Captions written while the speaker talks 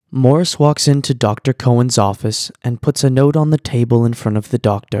Morris walks into Dr. Cohen's office and puts a note on the table in front of the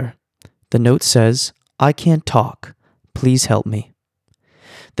doctor. The note says, "I can't talk. Please help me."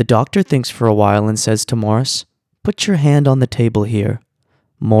 The doctor thinks for a while and says to Morris, "Put your hand on the table here."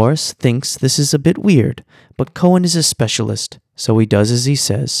 Morris thinks this is a bit weird, but Cohen is a specialist, so he does as he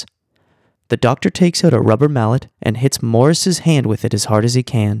says. The doctor takes out a rubber mallet and hits Morris's hand with it as hard as he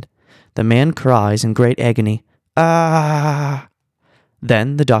can. The man cries in great agony, "Ah!"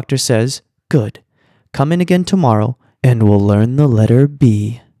 Then the doctor says, "Good. Come in again tomorrow, and we'll learn the letter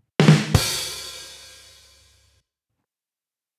B."